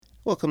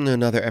Welcome to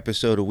another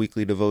episode of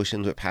Weekly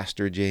Devotions with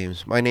Pastor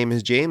James. My name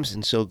is James,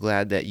 and so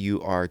glad that you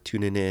are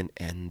tuning in.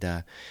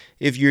 And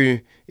if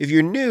you're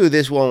new,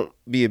 this won't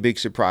be a big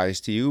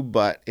surprise to you.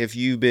 But if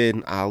you've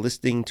been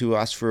listening to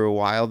us for a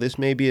while, this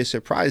may be a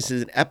surprise. This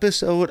is an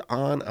episode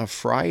on a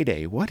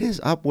Friday. What is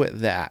up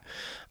with that?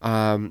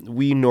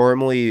 We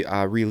normally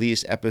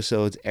release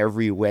episodes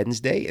every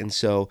Wednesday, and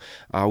so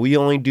we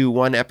only do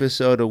one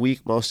episode a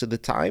week most of the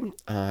time,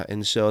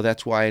 and so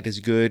that's why it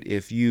is good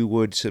if you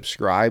would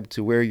subscribe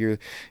to where you're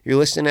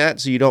listening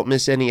at, so you don't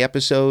miss any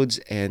episodes.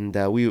 And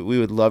we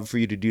would love for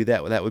you to do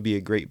that. That would be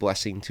a great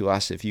blessing to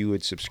us if you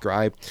would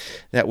subscribe.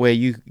 That way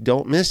you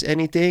don't miss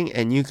anything,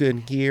 and you can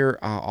hear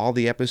all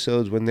the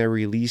episodes when they're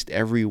released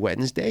every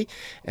Wednesday.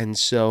 And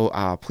so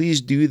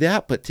please do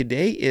that. But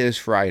today is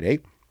Friday.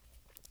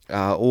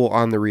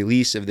 On the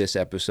release of this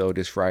episode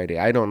is Friday.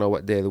 I don't know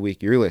what day of the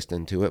week you're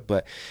listening to it,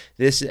 but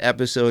this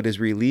episode is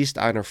released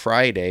on a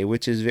Friday,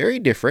 which is very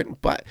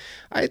different. But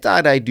I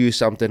thought I'd do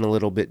something a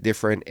little bit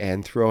different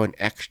and throw an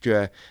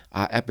extra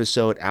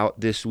episode out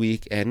this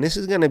week. And this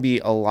is going to be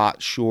a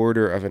lot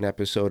shorter of an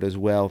episode as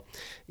well,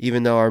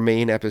 even though our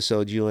main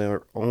episodes usually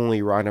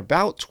only run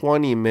about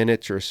 20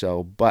 minutes or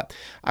so. But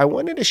I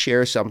wanted to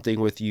share something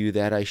with you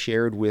that I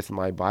shared with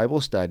my Bible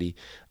study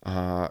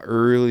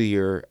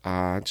earlier,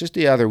 just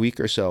the other week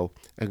or so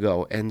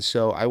ago. And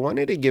so I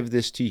wanted to give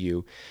this to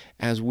you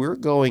as we're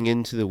going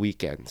into the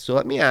weekend. So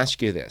let me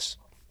ask you this.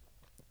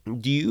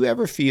 Do you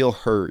ever feel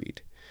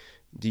hurried?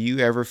 Do you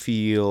ever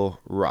feel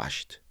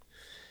rushed?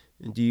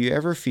 Do you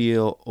ever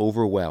feel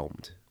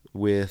overwhelmed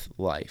with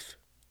life?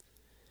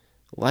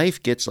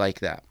 Life gets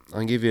like that.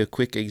 I'll give you a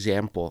quick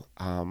example.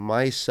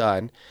 My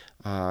son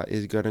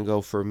is going to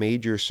go for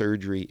major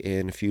surgery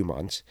in a few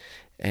months,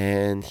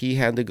 and he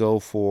had to go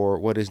for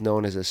what is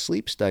known as a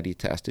sleep study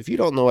test. If you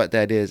don't know what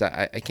that is,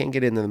 I can't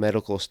get into the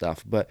medical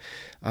stuff, but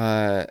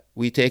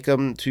we take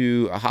him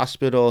to a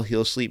hospital.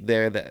 He'll sleep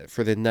there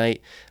for the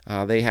night.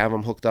 They have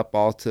him hooked up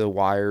all to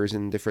wires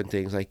and different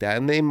things like that,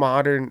 and they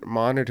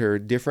monitor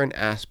different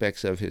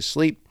aspects of his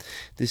sleep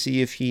to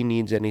see if he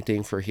needs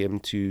anything for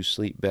him to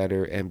sleep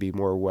better and be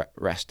more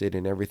rested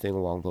and everything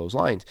along those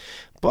lines.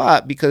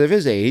 But because of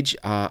his age,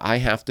 I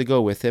have to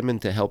go with him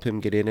and to help him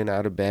get in and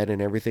out of bed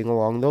and everything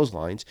along those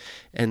lines.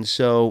 And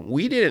so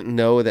we didn't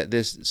know that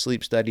this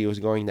sleep study was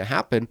going to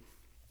happen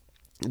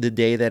the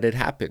day that it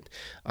happened.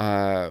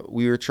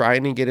 We were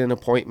trying to get an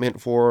appointment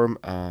for him,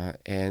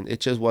 and it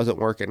just wasn't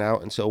working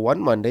out. And so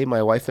one Monday,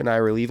 my wife and I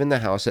were leaving the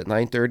house at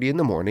 9:30 in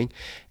the morning,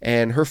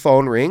 and her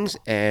phone rings,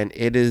 and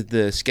it is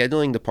the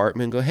scheduling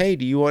department. Go, hey,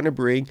 do you want to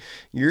bring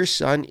your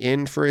son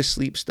in for a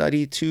sleep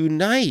study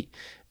tonight?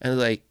 And I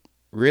was like,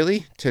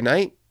 really?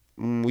 Tonight?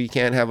 We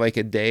can't have like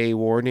a day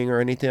warning or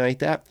anything like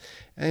that?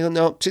 And I go,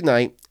 no,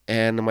 tonight.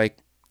 And I'm like,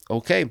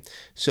 okay.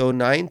 So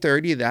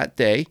 9:30 that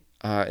day,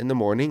 in the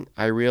morning,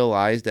 I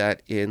realized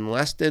that in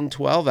less than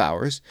 12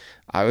 hours,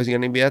 I was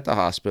going to be at the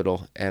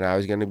hospital, and I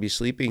was going to be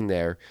sleeping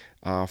there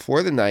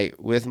for the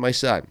night with my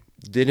son.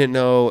 Didn't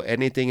know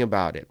anything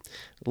about it.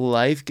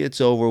 Life gets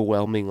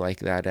overwhelming like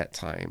that at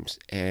times,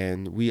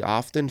 and we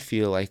often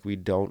feel like we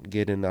don't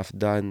get enough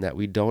done, that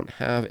we don't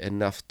have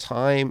enough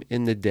time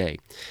in the day.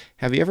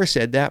 Have you ever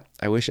said that?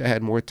 I wish I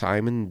had more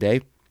time in the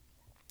day.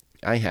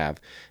 I have.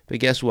 But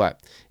guess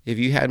what? If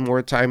you had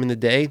more time in the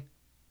day,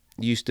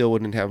 you still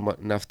wouldn't have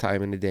enough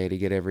time in the day to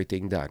get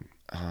everything done.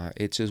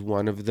 It's just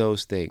one of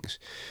those things.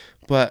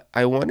 But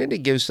I wanted to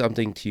give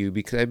something to you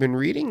because I've been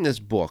reading this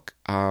book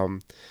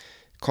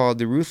called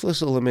The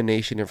Ruthless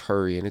Elimination of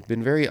Hurry, and it's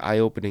been very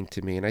eye-opening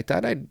to me. And I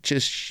thought I'd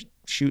just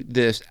shoot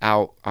this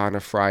out on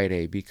a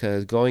Friday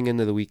because going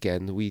into the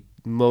weekend,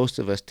 most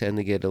of us tend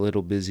to get a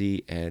little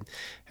busy and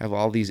have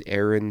all these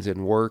errands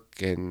and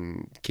work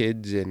and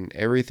kids and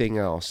everything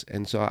else.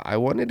 And so I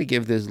wanted to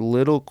give this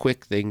little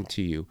quick thing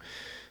to you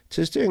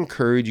just to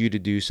encourage you to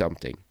do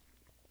something.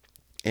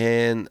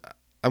 And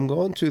I'm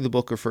going through the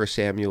book of 1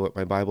 Samuel at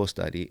my Bible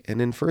study. And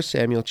in 1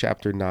 Samuel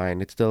chapter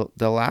 9, it's the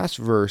last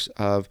verse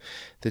of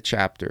the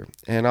chapter.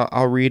 And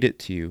I'll read it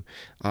to you.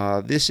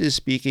 This is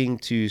speaking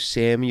to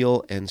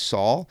Samuel and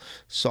Saul.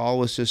 Saul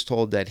was just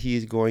told that he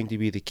is going to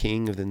be the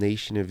king of the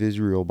nation of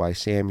Israel by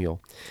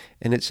Samuel.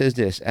 And it says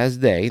this, as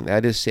they,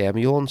 that is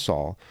Samuel and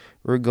Saul,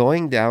 were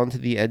going down to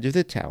the edge of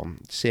the town,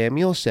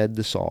 Samuel said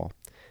to Saul,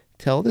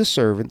 tell the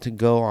servant to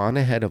go on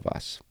ahead of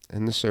us.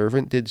 And the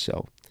servant did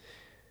so.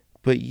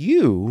 But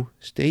you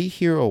stay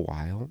here a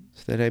while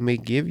so that I may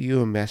give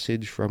you a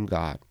message from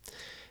God.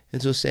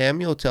 And so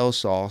Samuel tells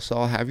Saul,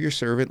 Saul, have your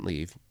servant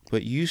leave,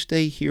 but you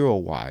stay here a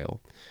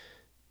while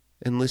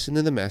and listen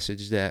to the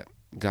message that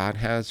God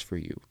has for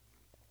you.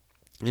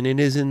 And it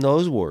is in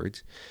those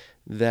words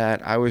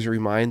that I was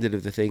reminded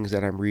of the things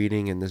that I'm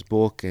reading in this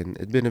book. And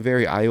it's been a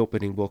very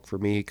eye-opening book for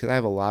me because I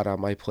have a lot on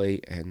my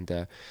plate,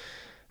 and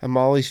I'm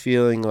always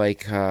feeling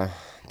like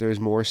there's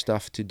more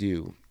stuff to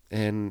do.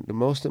 And the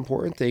most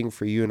important thing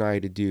for you and I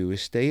to do is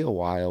stay a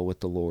while with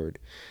the Lord.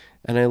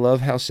 And I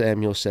love how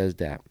Samuel says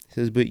that. He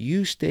says, but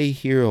you stay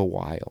here a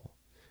while.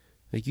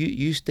 Like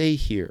you stay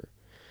here.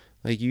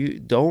 Like, you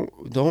don't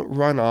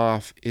run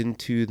off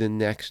into the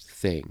next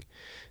thing.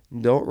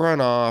 Don't run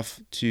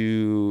off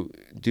to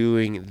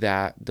doing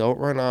that. Don't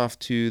run off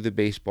to the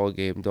baseball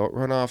game. Don't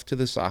run off to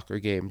the soccer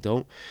game.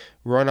 Don't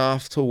run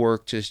off to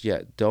work just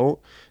yet. Don't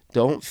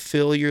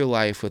fill your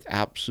life with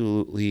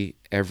absolutely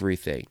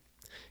everything.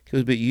 He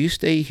goes, but you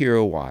stay here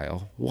a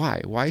while.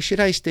 Why? Why should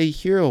I stay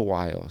here a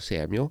while,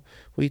 Samuel?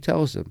 Well, he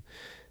tells him,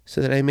 so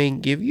that I may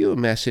give you a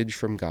message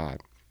from God.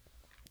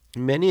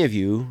 Many of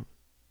you,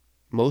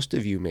 most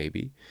of you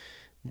maybe,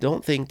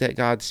 don't think that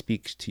God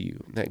speaks to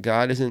you, that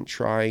God isn't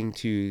trying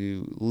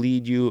to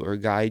lead you or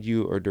guide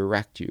you or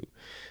direct you.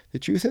 The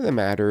truth of the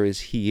matter is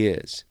He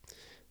is.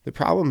 The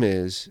problem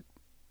is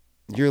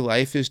your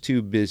life is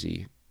too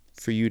busy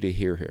for you to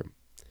hear Him.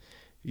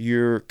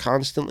 You're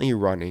constantly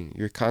running.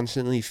 You're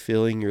constantly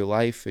filling your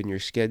life and your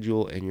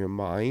schedule and your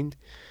mind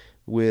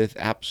with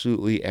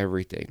absolutely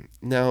everything.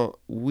 Now,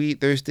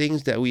 there's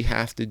things that we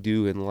have to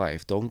do in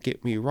life. Don't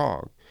get me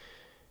wrong.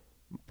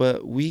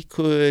 But we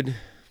could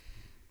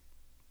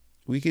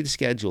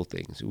schedule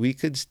things. We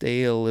could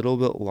stay a little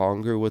bit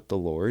longer with the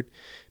Lord,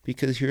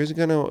 because here's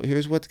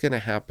what's going to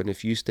happen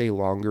if you stay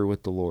longer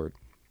with the Lord.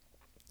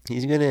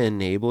 He's going to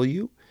enable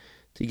you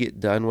to get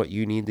done what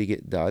you need to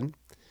get done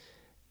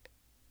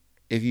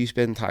if you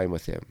spend time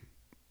with Him,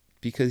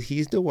 because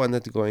He's the one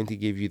that's going to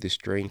give you the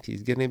strength.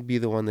 He's going to be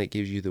the one that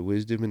gives you the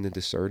wisdom and the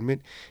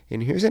discernment.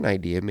 And here's an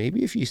idea.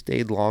 Maybe if you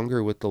stayed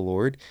longer with the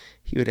Lord,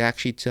 He would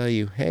actually tell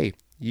you, hey,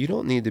 you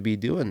don't need to be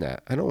doing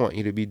that. I don't want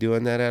you to be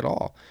doing that at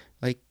all.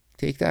 Like,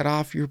 take that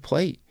off your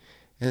plate.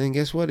 And then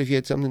guess what? If you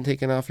had something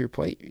taken off your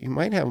plate, you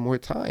might have more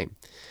time.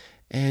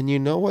 And you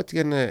know what's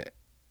going to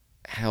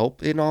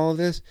help in all of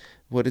this?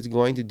 What it's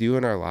going to do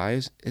in our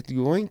lives? It's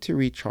going to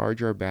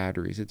recharge our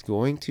batteries. It's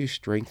going to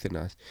strengthen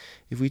us.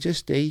 If we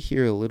just stay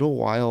here a little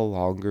while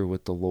longer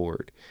with the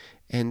Lord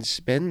and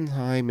spend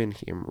time in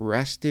Him,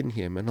 rest in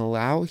Him, and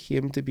allow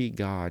Him to be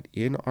God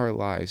in our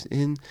lives,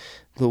 in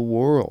the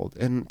world,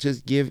 and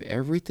just give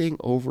everything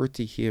over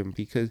to Him,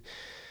 because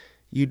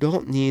you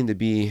don't need to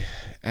be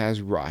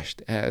as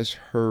rushed, as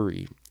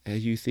hurried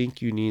as you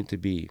think you need to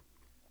be.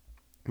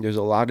 There's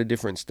a lot of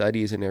different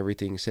studies and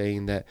everything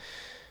saying that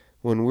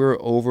when we're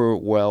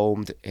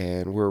overwhelmed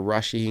and we're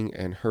rushing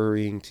and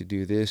hurrying to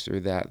do this or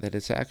that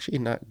it's actually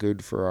not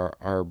good for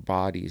our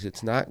bodies.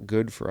 It's not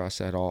good for us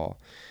at all.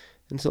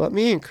 And so let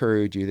me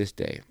encourage you this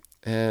day,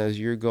 as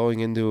you're going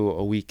into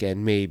a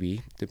weekend,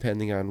 maybe,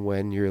 depending on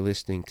when you're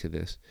listening to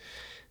this,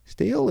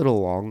 stay a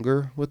little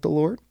longer with the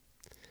Lord,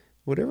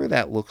 whatever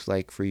that looks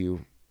like for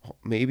you.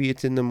 Maybe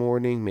it's in the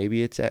morning,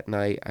 maybe it's at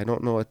night. I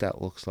don't know what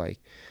that looks like.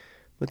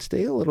 But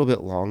stay a little bit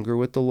longer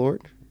with the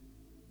Lord.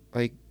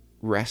 Like,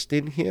 rest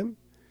in Him.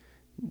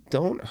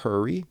 Don't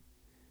hurry.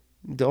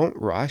 Don't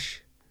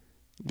rush.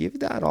 Give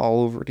that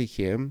all over to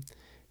Him.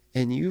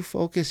 And you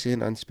focus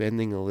in on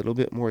spending a little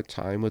bit more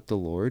time with the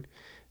Lord.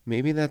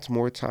 Maybe that's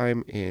more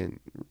time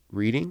in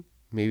reading.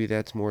 Maybe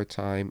that's more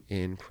time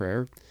in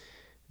prayer.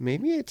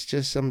 Maybe it's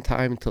just some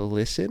time to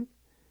listen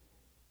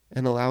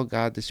and allow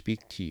God to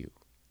speak to you.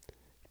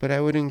 But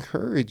I would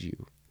encourage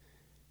you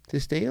to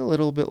stay a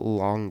little bit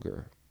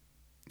longer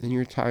in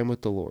your time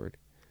with the Lord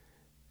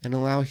and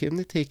allow Him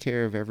to take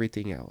care of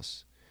everything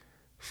else.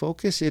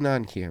 Focus in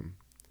on Him.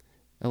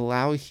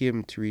 Allow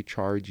Him to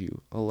recharge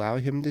you. Allow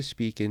Him to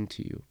speak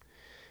into you.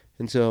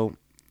 And so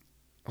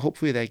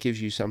hopefully that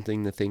gives you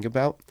something to think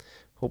about.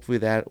 Hopefully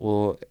that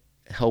will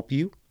help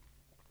you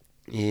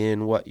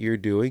in what you're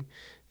doing,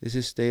 is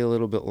to stay a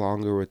little bit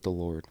longer with the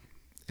Lord.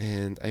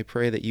 And I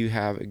pray that you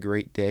have a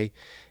great day.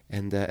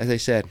 And as I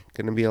said,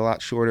 going to be a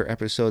lot shorter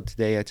episode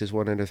today. I just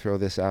wanted to throw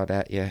this out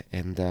at you.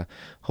 And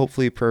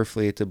hopefully,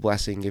 prayerfully, it's a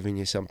blessing, giving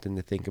you something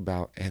to think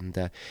about. And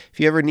if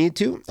you ever need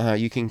to,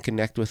 you can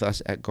connect with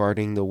us at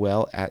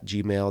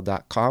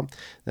guardingthewell@gmail.com.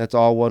 That's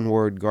all one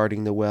word,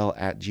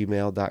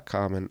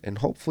 guardingthewell@gmail.com. And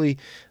hopefully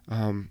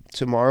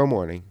tomorrow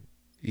morning,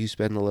 you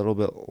spend a little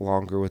bit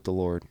longer with the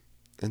Lord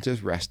and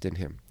just rest in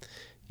Him.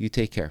 You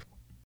take care.